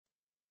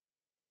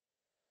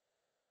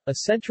A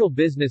central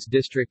business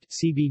district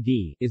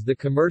 (CBD) is the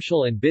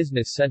commercial and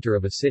business center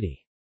of a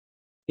city.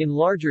 In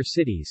larger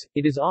cities,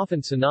 it is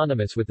often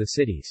synonymous with the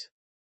city's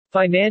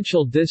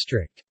financial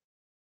district.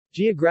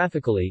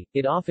 Geographically,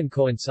 it often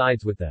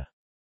coincides with the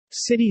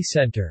city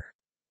center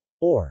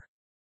or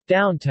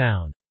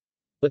downtown.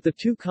 But the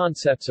two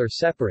concepts are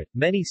separate.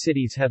 Many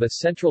cities have a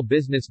central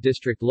business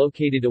district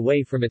located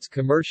away from its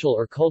commercial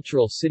or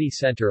cultural city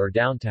center or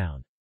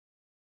downtown.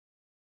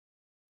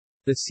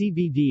 The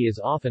CBD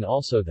is often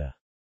also the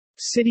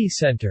city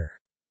center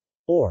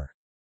or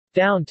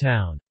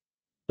downtown,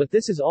 but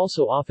this is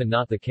also often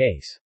not the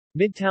case.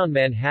 Midtown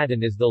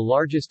Manhattan is the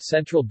largest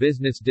central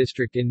business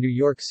district in New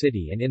York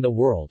City and in the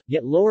world,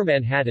 yet Lower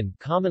Manhattan,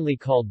 commonly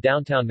called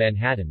Downtown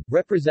Manhattan,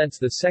 represents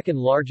the second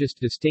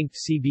largest distinct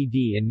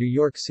CBD in New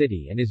York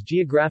City and is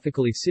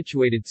geographically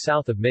situated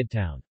south of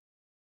Midtown.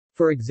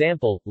 For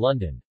example,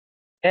 London's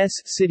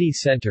city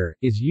centre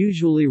is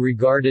usually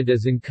regarded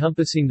as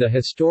encompassing the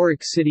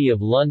historic City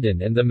of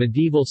London and the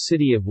medieval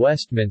City of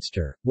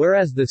Westminster,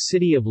 whereas the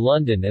City of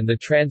London and the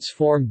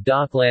transformed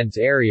Docklands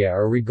area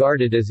are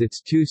regarded as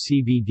its two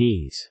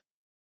CBDs.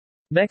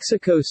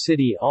 Mexico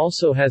City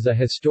also has a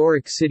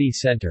historic city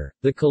center,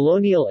 the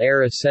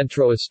colonial-era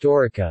Centro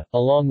Histórica,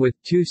 along with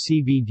two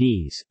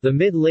CBDs, the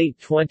mid-late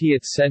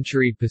 20th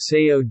century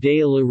Paseo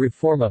de la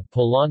Reforma,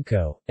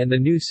 Polanco, and the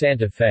new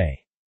Santa Fe.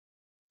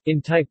 In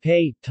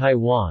Taipei,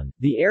 Taiwan,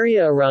 the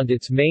area around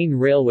its main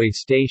railway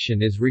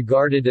station is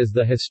regarded as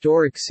the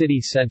historic city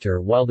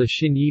center, while the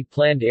Xinyi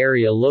planned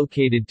area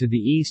located to the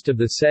east of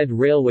the said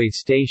railway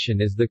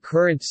station is the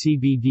current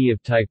CBD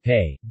of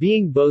Taipei,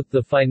 being both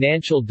the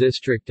financial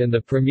district and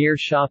the premier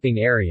shopping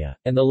area,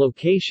 and the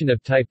location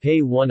of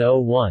Taipei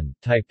 101,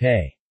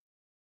 Taipei's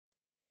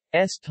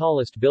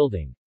tallest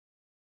building.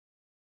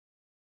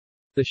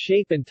 The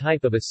shape and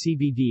type of a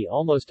CBD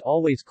almost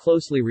always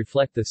closely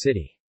reflect the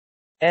city's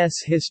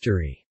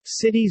history.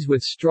 Cities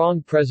with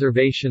strong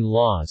preservation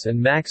laws and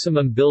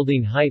maximum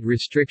building height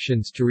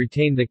restrictions to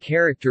retain the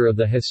character of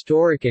the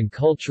historic and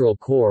cultural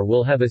core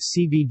will have a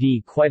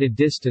CBD quite a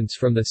distance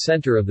from the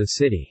center of the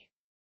city.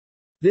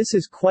 This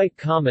is quite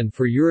common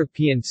for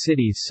European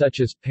cities such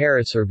as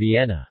Paris or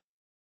Vienna.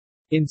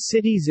 In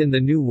cities in the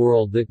New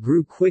World that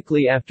grew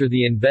quickly after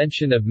the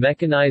invention of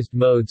mechanized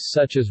modes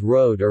such as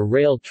road or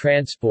rail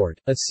transport,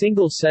 a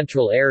single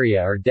central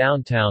area or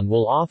downtown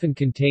will often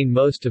contain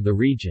most of the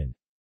region's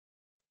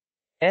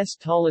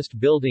tallest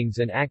buildings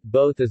and act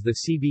both as the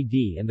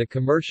CBD and the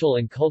commercial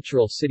and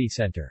cultural city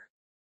center.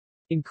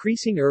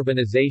 Increasing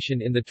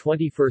urbanization in the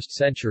 21st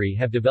century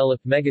have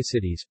developed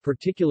megacities,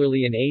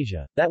 particularly in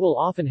Asia, that will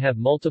often have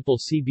multiple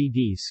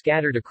CBDs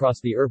scattered across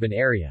the urban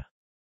area.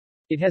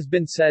 It has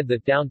been said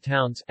that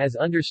downtowns, as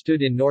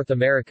understood in North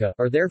America,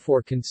 are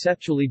therefore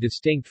conceptually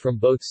distinct from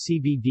both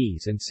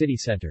CBDs and city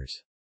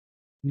centers.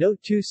 No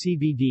two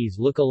CBDs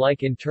look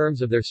alike in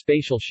terms of their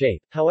spatial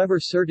shape, however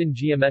certain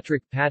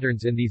geometric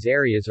patterns in these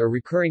areas are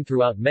recurring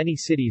throughout many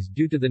cities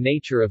due to the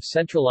nature of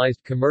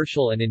centralized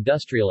commercial and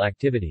industrial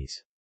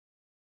activities.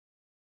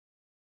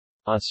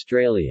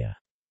 Australia.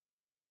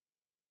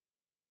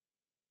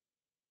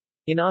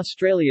 In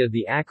Australia,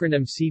 the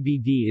acronym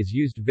CBD is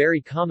used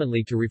very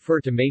commonly to refer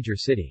to major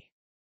city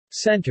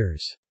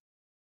centres.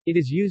 It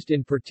is used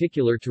in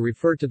particular to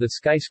refer to the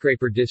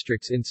skyscraper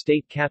districts in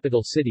state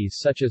capital cities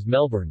such as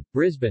Melbourne,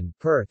 Brisbane,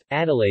 Perth,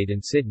 Adelaide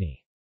and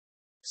Sydney.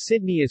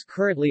 Sydney is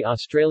currently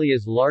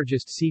Australia's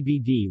largest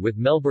CBD, with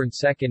Melbourne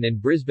second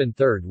and Brisbane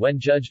third when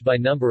judged by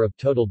number of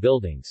total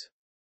buildings.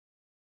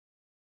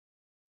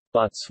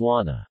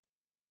 Botswana.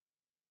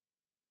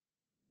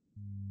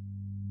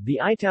 The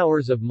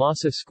I-towers of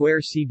Massa Square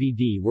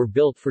CBD were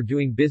built for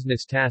doing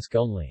business task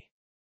only.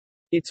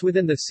 It's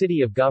within the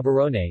city of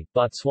Gaborone,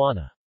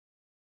 Botswana.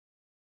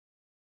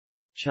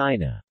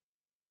 China.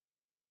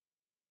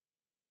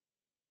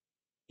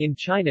 In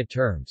China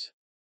terms,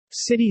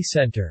 city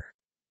center,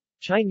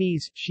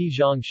 Chinese,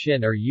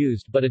 Shijiangshin are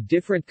used, but a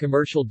different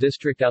commercial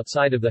district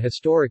outside of the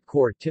historic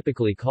core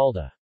typically called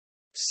a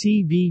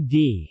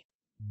CBD,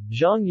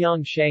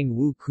 Zhongyang Shang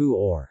Wu Ku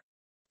or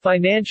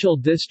financial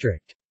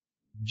district,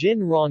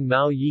 Jin Rong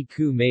Mao Yi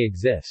Ku may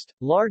exist.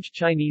 Large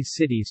Chinese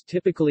cities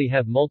typically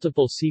have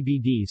multiple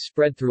CBDs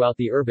spread throughout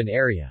the urban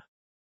area.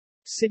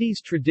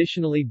 Cities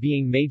traditionally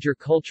being major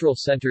cultural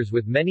centers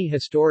with many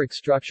historic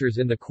structures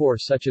in the core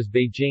such as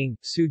Beijing,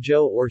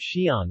 Suzhou or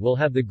Xi'an will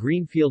have the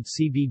greenfield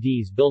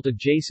CBDs built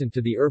adjacent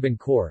to the urban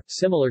core,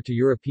 similar to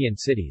European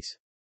cities.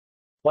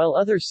 While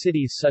other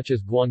cities such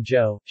as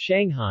Guangzhou,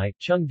 Shanghai,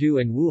 Chengdu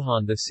and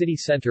Wuhan, the city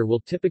center will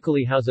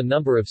typically house a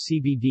number of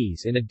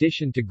CBDs in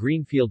addition to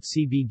greenfield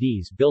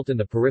CBDs built in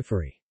the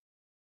periphery.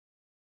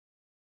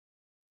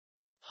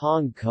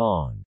 Hong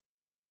Kong.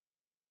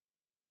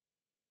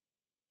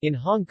 In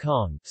Hong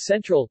Kong,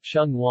 Central,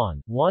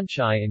 Sheung-wan, Wan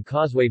Chai and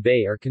Causeway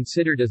Bay are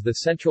considered as the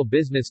central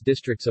business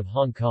districts of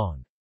Hong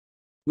Kong.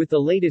 With the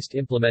latest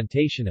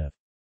implementation of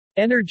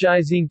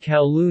Energizing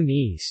Kowloon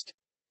East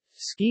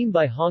scheme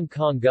by Hong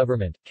Kong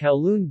government,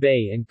 Kowloon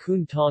Bay and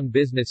Kwun Tong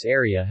business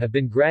area have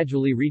been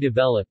gradually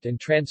redeveloped and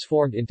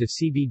transformed into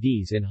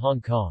CBDs in Hong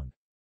Kong.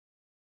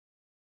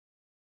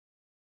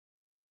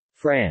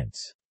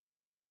 France.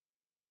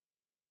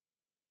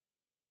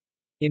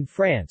 In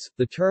France,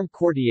 the term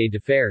quartier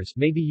d'affaires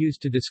may be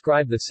used to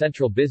describe the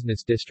central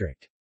business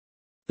district.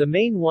 The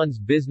main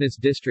business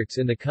districts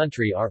in the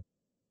country are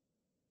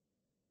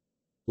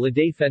La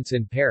Défense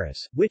in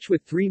Paris, which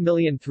with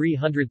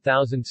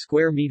 3,300,000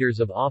 square meters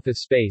of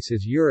office space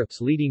is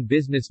Europe's leading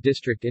business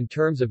district in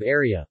terms of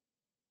area.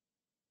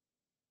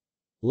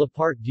 La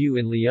Part-Dieu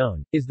in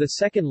Lyon, is the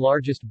second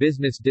largest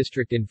business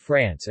district in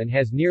France and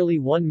has nearly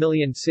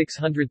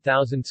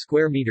 1,600,000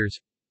 square meters.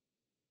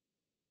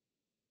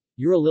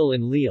 Eurolille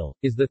in Lille,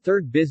 is the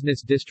third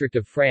business district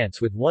of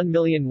France with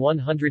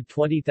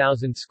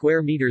 1,120,000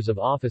 square meters of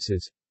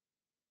offices.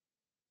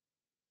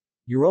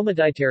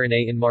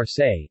 Euroméditerranée in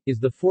Marseille, is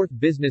the fourth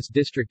business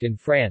district in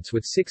France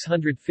with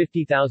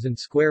 650,000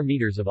 square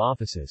meters of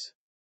offices.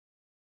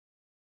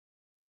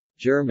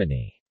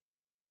 Germany.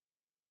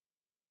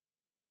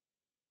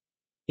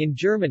 In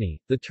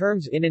Germany, the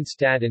terms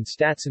Innenstadt and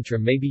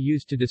Stadtzentrum may be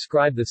used to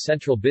describe the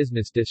central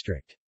business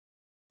district.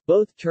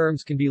 Both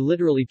terms can be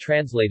literally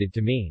translated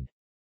to mean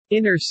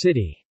inner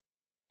city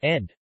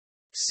and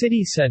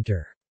city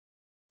center.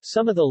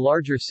 Some of the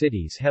larger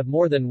cities have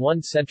more than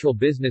one central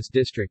business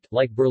district,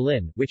 like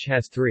Berlin, which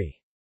has 3.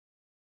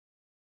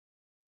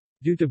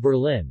 Due to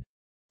Berlin's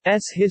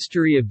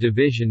history of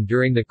division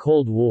during the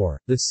Cold War,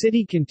 the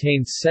city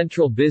contains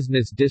central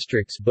business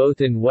districts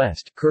both in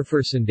West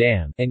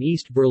Kurfürstendamm and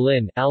East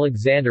Berlin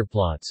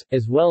Alexanderplatz,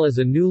 as well as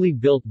a newly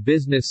built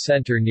business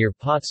center near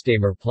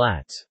Potsdamer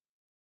Platz.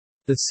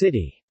 The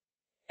city's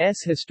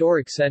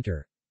historic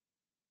center,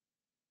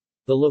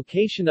 the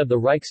location of the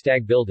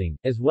Reichstag building,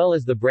 as well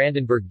as the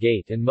Brandenburg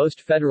Gate and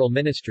most federal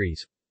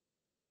ministries,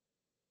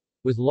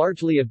 was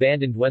largely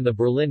abandoned when the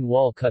Berlin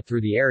Wall cut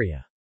through the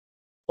area.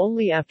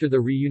 Only after the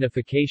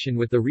reunification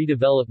with the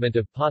redevelopment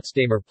of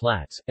Potsdamer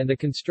Platz, and the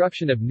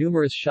construction of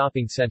numerous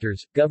shopping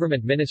centers,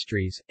 government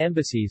ministries,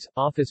 embassies,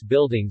 office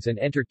buildings and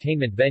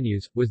entertainment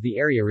venues, was the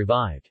area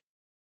revived.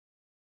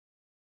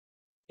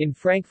 In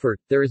Frankfurt,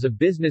 there is a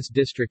business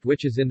district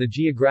which is in the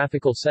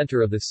geographical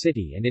center of the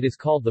city and it is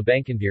called the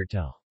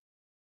Bankenviertel.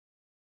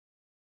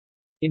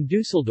 In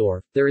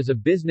Düsseldorf, there is a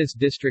business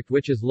district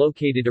which is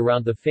located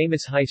around the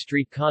famous high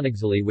street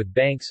Königsallee with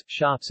banks,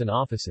 shops and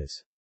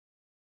offices.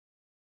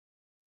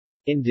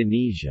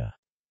 Indonesia.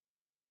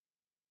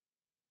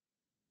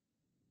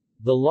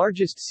 The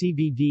largest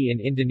CBD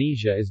in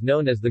Indonesia is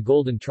known as the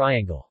Golden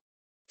Triangle.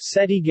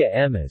 Setiga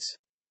Emas.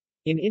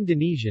 In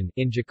Indonesian,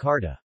 in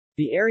Jakarta.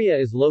 The area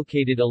is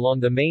located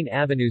along the main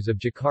avenues of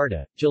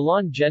Jakarta,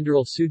 Jalan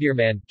Jenderal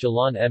Sudirman,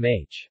 Jalan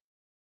MH.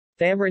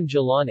 Thamrin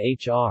Jalan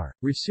HR.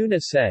 Rasuna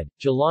said,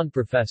 Jalan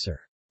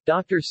Professor.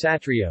 Dr.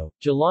 Satrio,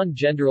 Jalan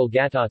Jenderal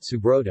Gatot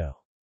Subroto.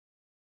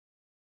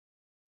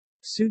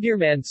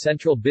 Sudirman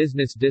Central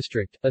Business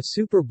District, a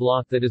super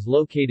block that is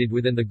located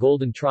within the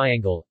Golden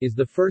Triangle, is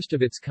the first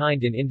of its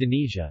kind in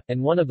Indonesia,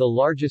 and one of the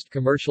largest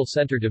commercial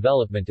center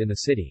development in the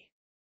city.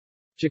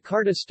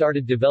 Jakarta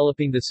started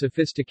developing the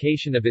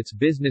sophistication of its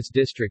business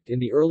district in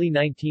the early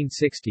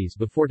 1960s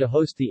before to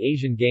host the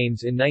Asian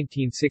Games in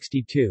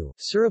 1962.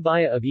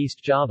 Surabaya of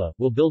East Java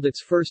will build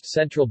its first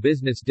central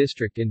business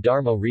district in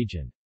Darmo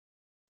region.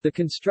 The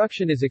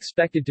construction is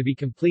expected to be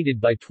completed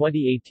by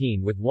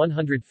 2018 with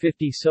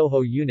 150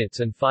 Soho units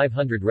and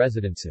 500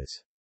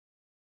 residences.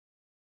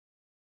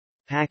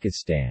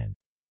 Pakistan.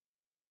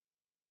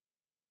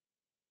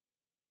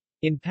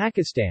 In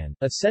Pakistan,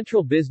 a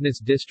central business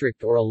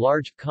district or a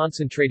large,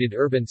 concentrated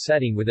urban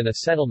setting within a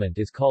settlement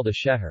is called a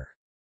sheher.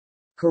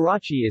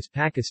 Karachi is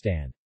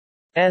Pakistan's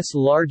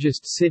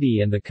largest city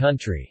and the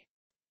country's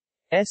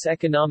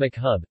economic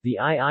hub. The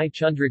II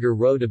Chandigarh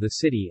Road of the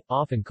city,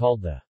 often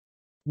called the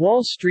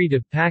Wall Street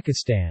of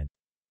Pakistan,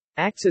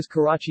 acts as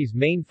Karachi's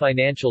main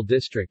financial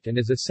district and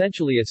is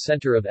essentially a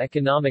center of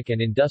economic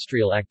and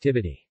industrial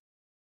activity.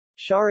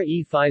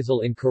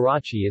 Shara-e-Faisal in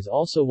Karachi is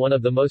also one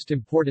of the most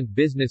important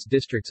business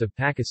districts of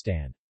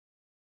Pakistan.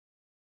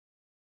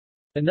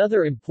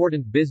 Another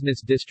important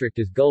business district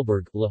is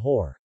Gulbarg,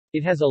 Lahore.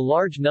 It has a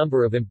large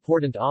number of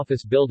important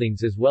office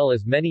buildings as well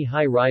as many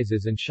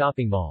high-rises and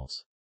shopping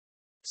malls.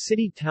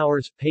 City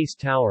Towers, Pace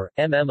Tower,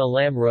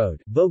 Alam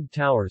Road, Vogue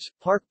Towers,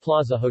 Park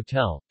Plaza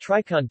Hotel,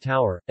 Tricon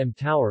Tower,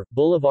 Tower,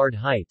 Boulevard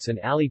Heights and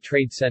Ali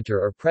Trade Center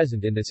are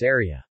present in this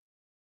area.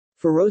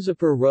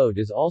 Firozapur Road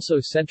is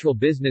also central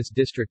business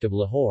district of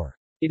Lahore.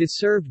 It is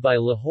served by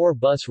Lahore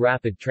Bus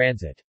Rapid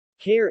Transit.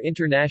 Khair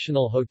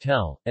International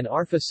Hotel, and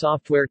Arfa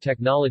Software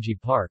Technology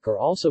Park are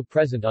also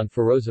present on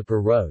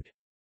Firozapur Road.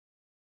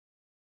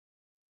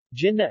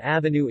 Jinnah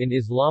Avenue in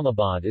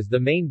Islamabad is the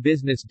main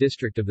business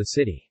district of the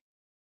city.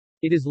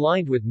 It is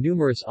lined with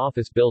numerous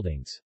office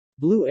buildings.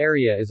 Blue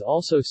area is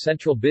also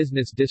central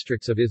business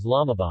districts of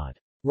Islamabad.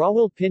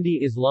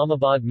 Rawalpindi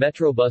Islamabad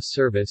Metrobus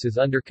service is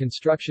under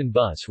construction.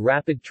 Bus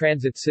rapid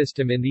transit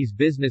system in these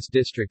business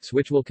districts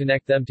which will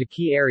connect them to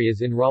key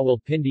areas in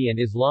Rawalpindi and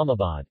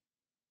Islamabad.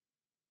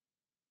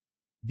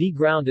 D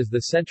Ground is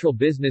the central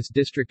business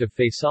district of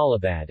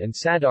Faisalabad and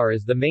Sadar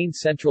is the main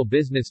central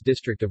business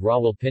district of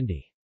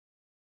Rawalpindi.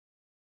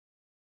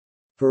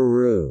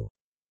 Peru.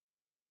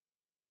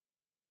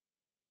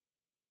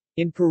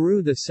 In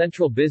Peru, the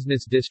central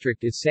business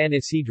district is San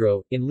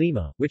Isidro, in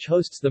Lima, which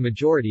hosts the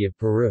majority of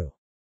Peru's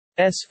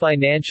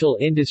financial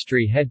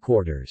industry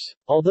headquarters.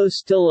 Although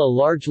still a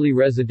largely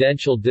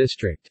residential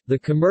district, the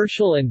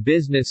commercial and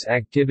business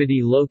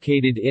activity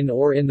located in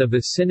or in the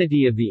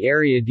vicinity of the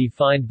area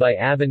defined by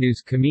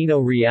avenues Camino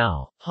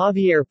Real,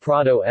 Javier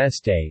Prado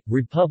Este,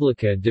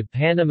 República de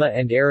Panama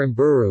and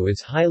Aramburu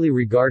is highly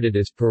regarded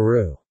as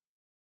Peru's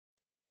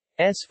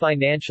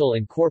financial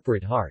and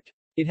corporate heart.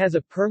 It has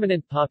a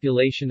permanent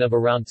population of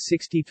around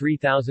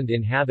 63,000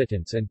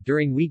 inhabitants and,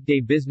 during weekday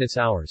business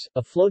hours,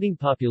 a floating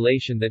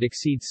population that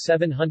exceeds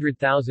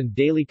 700,000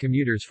 daily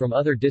commuters from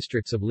other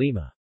districts of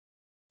Lima.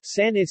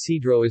 San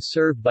Isidro is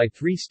served by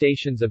 3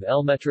 stations of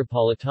El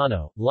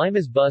Metropolitano,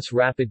 Lima's bus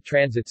rapid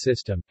transit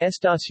system,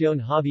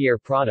 Estación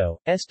Javier Prado,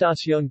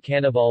 Estación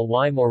Canival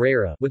y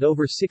Morera with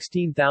over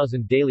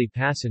 16,000 daily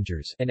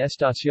passengers, and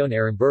Estación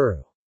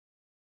Aramburu.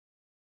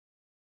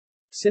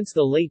 Since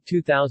the late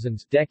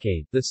 2000s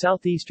decade, the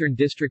southeastern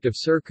district of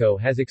Surco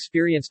has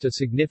experienced a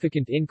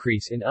significant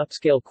increase in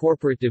upscale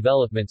corporate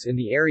developments in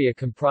the area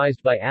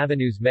comprised by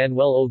avenues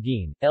Manuel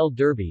Holguín, El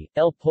Derby,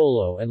 El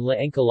Polo and La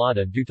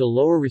Encolada due to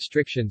lower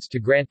restrictions to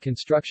grant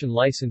construction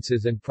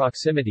licenses and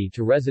proximity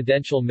to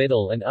residential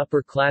middle and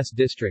upper-class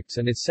districts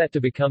and is set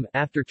to become,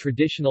 after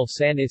traditional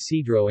San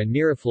Isidro and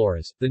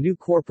Miraflores, the new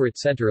corporate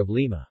center of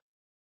Lima.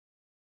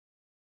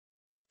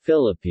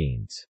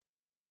 Philippines.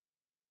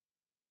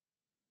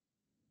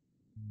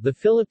 The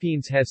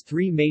Philippines has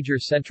 3 major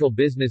central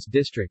business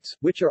districts,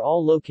 which are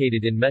all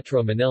located in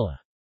Metro Manila.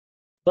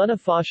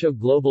 Bonifacio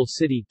Global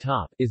City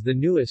Top is the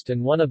newest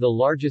and one of the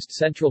largest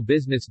central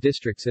business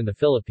districts in the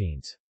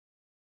Philippines.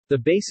 The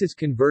Bases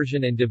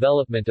Conversion and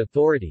Development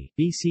Authority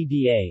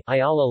 (BCDA),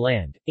 Ayala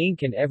Land,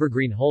 Inc. and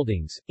Evergreen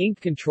Holdings,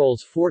 Inc.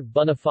 controls Fort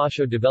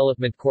Bonifacio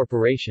Development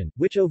Corporation,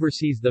 which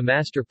oversees the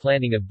master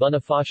planning of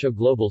Bonifacio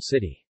Global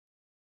City.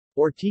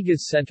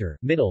 Ortigas Center,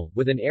 Middle,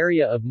 with an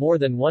area of more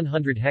than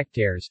 100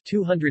 hectares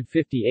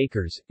 250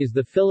 acres, is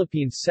the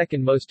Philippines'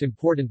 second most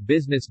important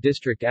business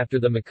district after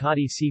the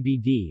Makati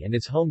CBD and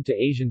is home to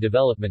Asian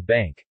Development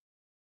Bank.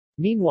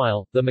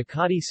 Meanwhile, the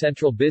Makati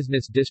Central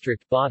Business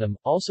District Bottom,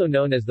 also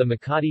known as the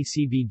Makati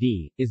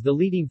CBD, is the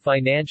leading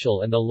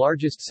financial and the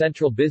largest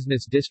central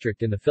business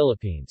district in the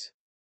Philippines.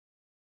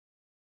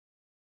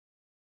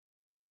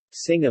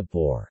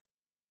 Singapore.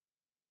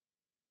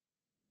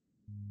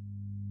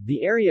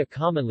 The area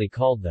commonly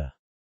called the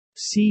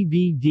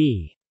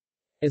CBD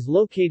is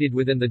located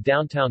within the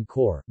downtown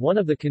core, one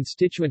of the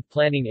constituent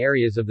planning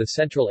areas of the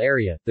central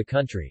area, the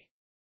country's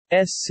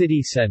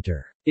city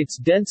center. Its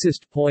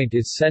densest point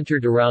is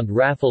centered around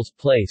Raffles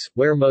Place,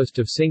 where most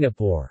of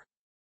Singapore's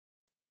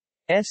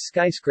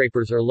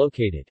skyscrapers are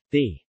located.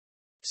 The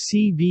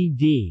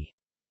CBD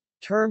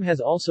term has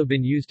also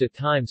been used at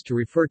times to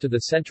refer to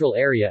the central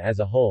area as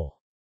a whole.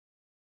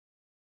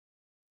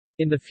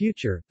 In the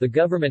future, the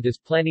government is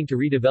planning to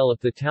redevelop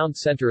the town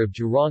center of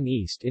Jurong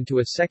East into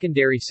a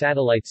secondary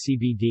satellite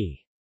CBD.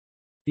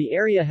 The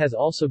area has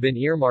also been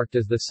earmarked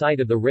as the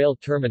site of the rail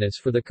terminus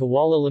for the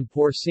Kuala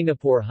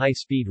Lumpur-Singapore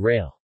high-speed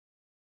rail.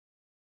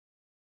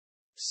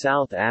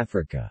 South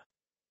Africa.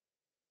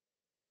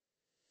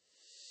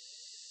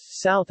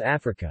 South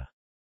Africa.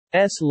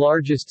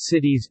 Largest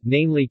cities,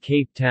 namely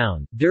Cape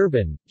Town,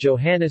 Durban,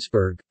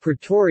 Johannesburg,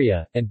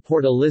 Pretoria, and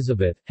Port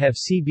Elizabeth, have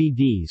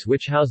CBDs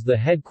which house the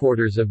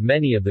headquarters of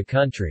many of the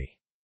country's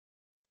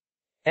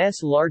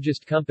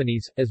largest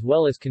companies, as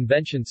well as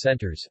convention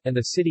centers, and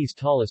the city's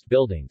tallest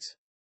buildings.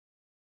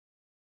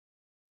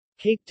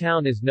 Cape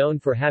Town is known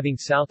for having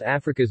South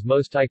Africa's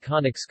most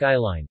iconic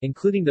skyline,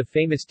 including the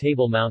famous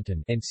Table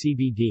Mountain, and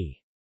CBD.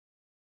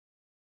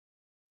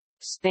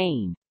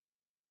 Spain.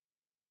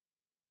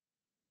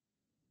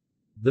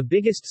 The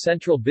biggest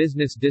central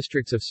business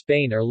districts of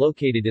Spain are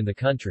located in the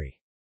country's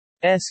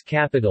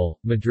capital,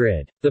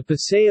 Madrid. The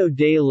Paseo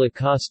de la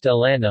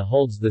Castellana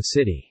holds the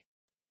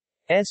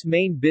city's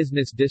main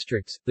business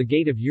districts, the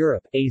Gate of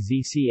Europe,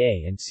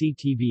 AZCA and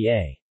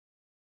CTBA.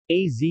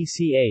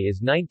 AZCA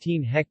is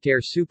 19-hectare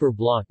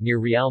superblock near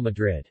Real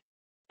Madrid's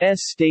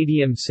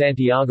Stadium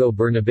Santiago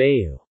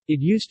Bernabéu.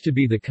 It used to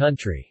be the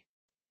country's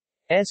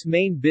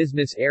main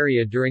business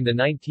area during the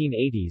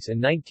 1980s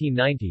and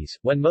 1990s,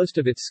 when most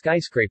of its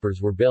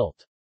skyscrapers were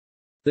built.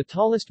 The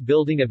tallest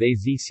building of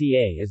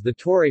AZCA is the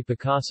Torre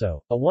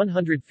Picasso, a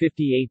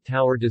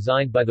 158-tower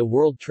designed by the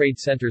World Trade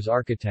Center's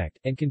architect,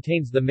 and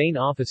contains the main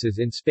offices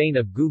in Spain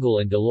of Google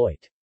and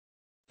Deloitte.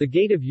 The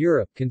Gate of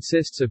Europe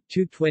consists of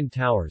 2 twin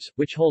towers,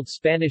 which hold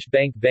Spanish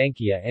bank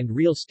Bankia and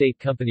real estate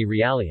company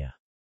Realia.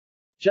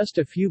 Just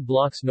a few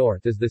blocks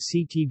north is the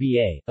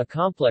CTBA, a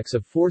complex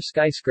of 4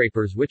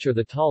 skyscrapers which are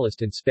the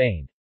tallest in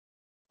Spain.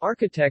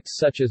 Architects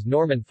such as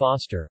Norman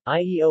Foster,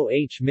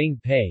 Ieoh Ming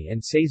Pei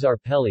and Cesar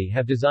Pelli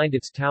have designed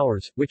its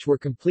towers, which were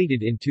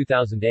completed in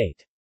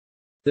 2008.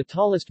 The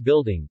tallest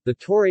building, the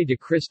Torre de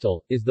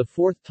Cristal, is the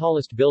 4th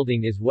tallest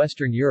building in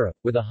Western Europe,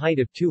 with a height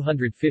of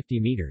 250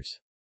 meters.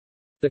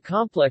 The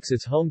complex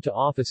is home to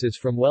offices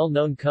from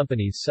well-known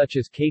companies such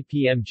as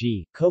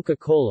KPMG,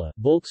 Coca-Cola,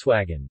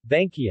 Volkswagen,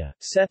 Bankia,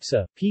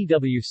 Cepsa,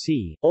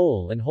 PwC,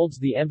 OL, and holds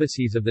the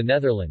embassies of the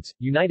Netherlands,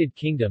 United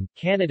Kingdom,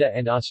 Canada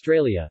and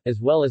Australia, as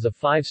well as a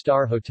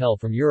five-star hotel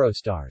from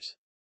Eurostars.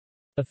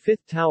 A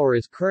fifth tower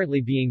is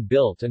currently being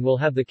built and will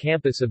have the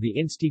campus of the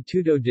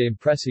Instituto de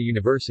Empresa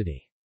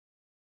University.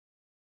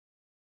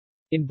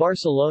 In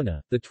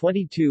Barcelona, the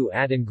 22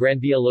 at and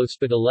Gran Via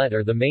l'Hospitalet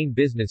are the main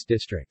business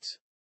districts.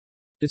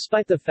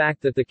 Despite the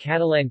fact that the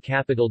Catalan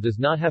capital does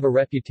not have a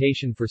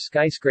reputation for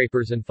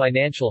skyscrapers and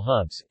financial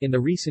hubs, in the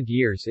recent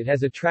years it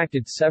has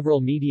attracted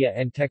several media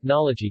and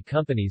technology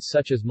companies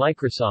such as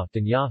Microsoft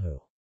and Yahoo.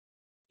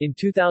 In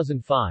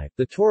 2005,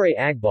 the Torre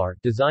Agbar,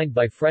 designed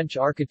by French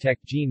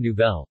architect Jean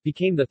Nouvel,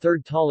 became the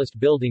third tallest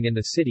building in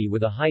the city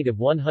with a height of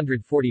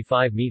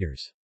 145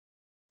 meters.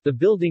 The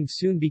building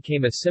soon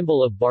became a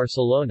symbol of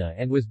Barcelona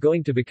and was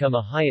going to become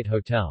a Hyatt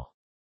hotel.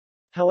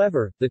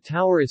 However, the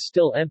tower is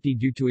still empty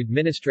due to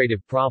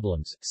administrative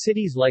problems.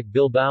 Cities like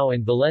Bilbao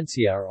and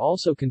Valencia are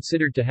also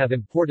considered to have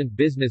important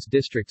business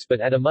districts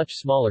but at a much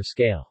smaller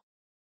scale.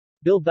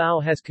 Bilbao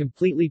has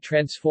completely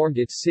transformed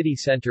its city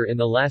center in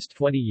the last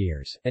 20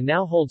 years, and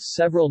now holds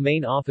several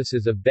main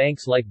offices of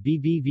banks like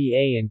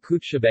BBVA and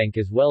CaixaBank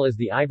as well as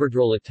the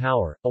Iberdrola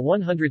Tower, a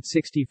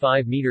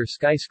 165-meter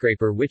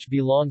skyscraper which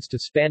belongs to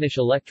Spanish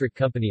electric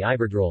company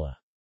Iberdrola.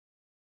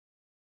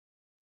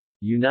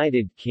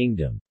 United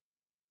Kingdom.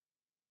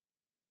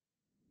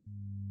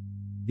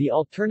 The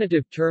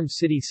alternative term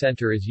city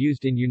centre is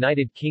used in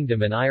United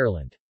Kingdom and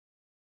Ireland.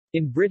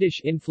 In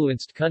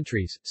British-influenced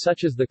countries,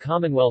 such as the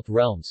Commonwealth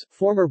realms,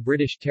 former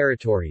British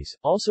territories,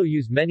 also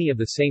use many of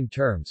the same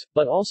terms,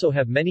 but also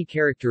have many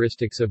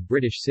characteristics of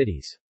British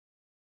cities.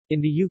 In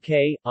the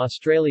UK,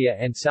 Australia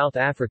and South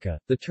Africa,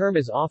 the term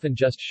is often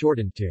just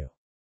shortened to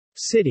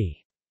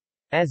city,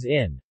 as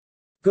in,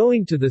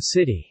 going to the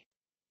city.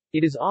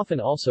 It is often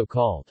also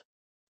called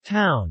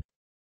town,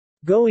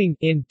 going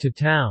into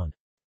town,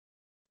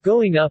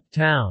 going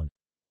uptown,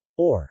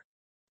 or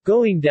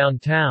going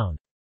downtown.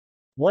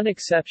 One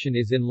exception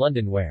is in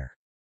London where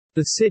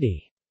the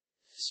city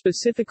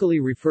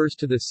specifically refers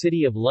to the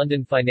City of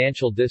London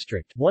Financial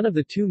District, one of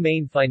the two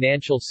main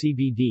financial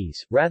CBDs,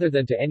 rather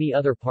than to any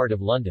other part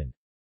of London.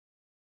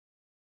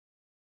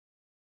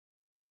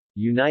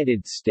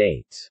 United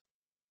States.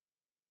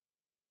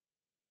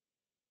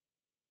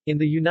 In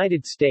the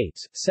United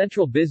States,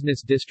 central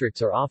business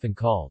districts are often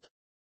called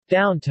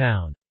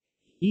downtown,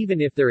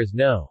 even if there is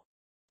no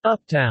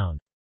uptown.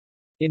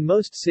 In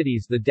most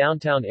cities the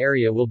downtown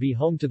area will be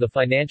home to the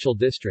financial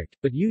district,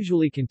 but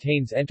usually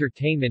contains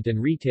entertainment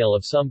and retail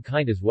of some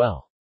kind as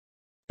well.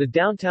 The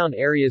downtown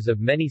areas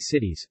of many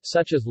cities,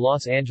 such as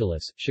Los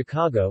Angeles,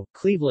 Chicago,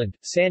 Cleveland,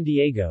 San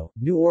Diego,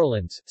 New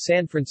Orleans,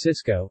 San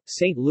Francisco,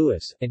 St.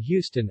 Louis, and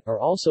Houston,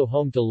 are also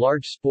home to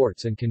large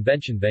sports and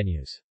convention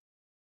venues.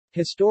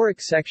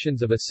 Historic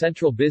sections of a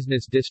central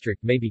business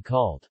district may be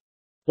called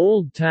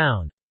Old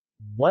Town,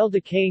 while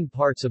decaying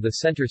parts of the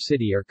center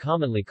city are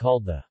commonly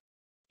called the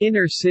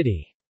Inner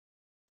City.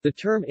 The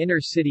term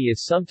inner city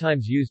is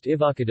sometimes used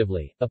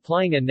evocatively,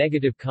 applying a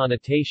negative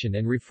connotation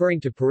and referring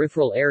to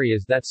peripheral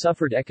areas that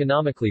suffered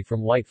economically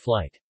from white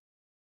flight.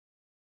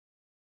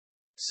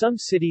 Some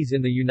cities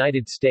in the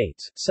United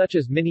States, such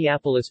as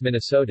Minneapolis,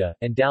 Minnesota,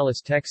 and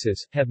Dallas,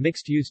 Texas, have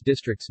mixed-use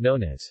districts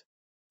known as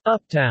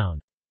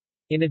Uptown,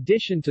 in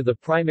addition to the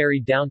primary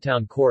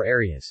downtown core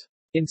areas.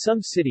 In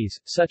some cities,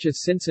 such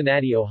as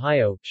Cincinnati,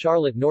 Ohio,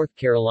 Charlotte, North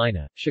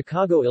Carolina,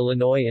 Chicago,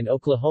 Illinois and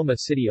Oklahoma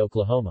City,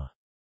 Oklahoma,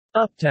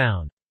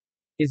 Uptown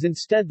is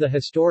instead the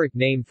historic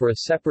name for a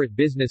separate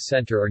business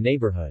center or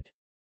neighborhood.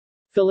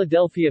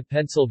 Philadelphia,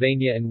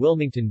 Pennsylvania and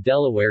Wilmington,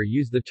 Delaware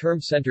use the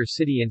term center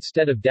city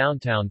instead of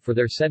downtown for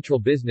their central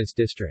business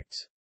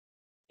districts.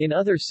 In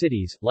other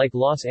cities, like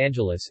Los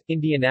Angeles,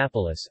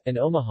 Indianapolis, and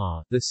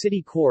Omaha, the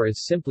city core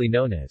is simply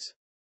known as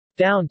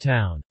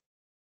downtown.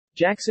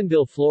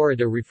 Jacksonville,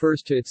 Florida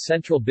refers to its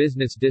central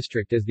business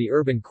district as the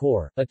urban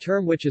core, a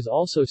term which is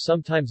also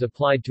sometimes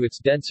applied to its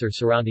denser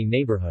surrounding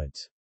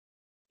neighborhoods.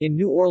 In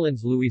New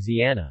Orleans,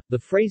 Louisiana, the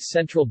phrase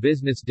central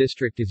business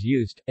district is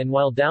used, and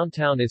while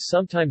downtown is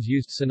sometimes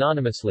used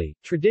synonymously,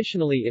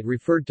 traditionally it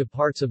referred to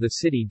parts of the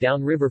city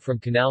downriver from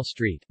Canal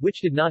Street,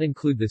 which did not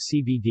include the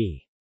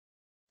CBD.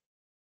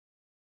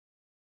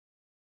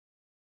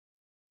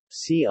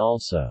 See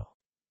also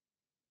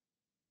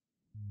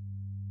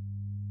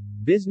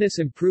Business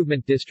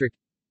Improvement District,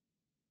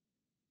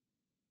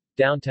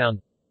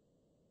 Downtown,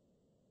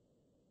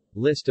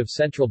 List of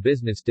central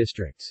business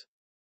districts.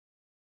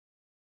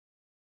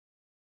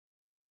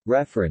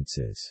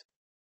 References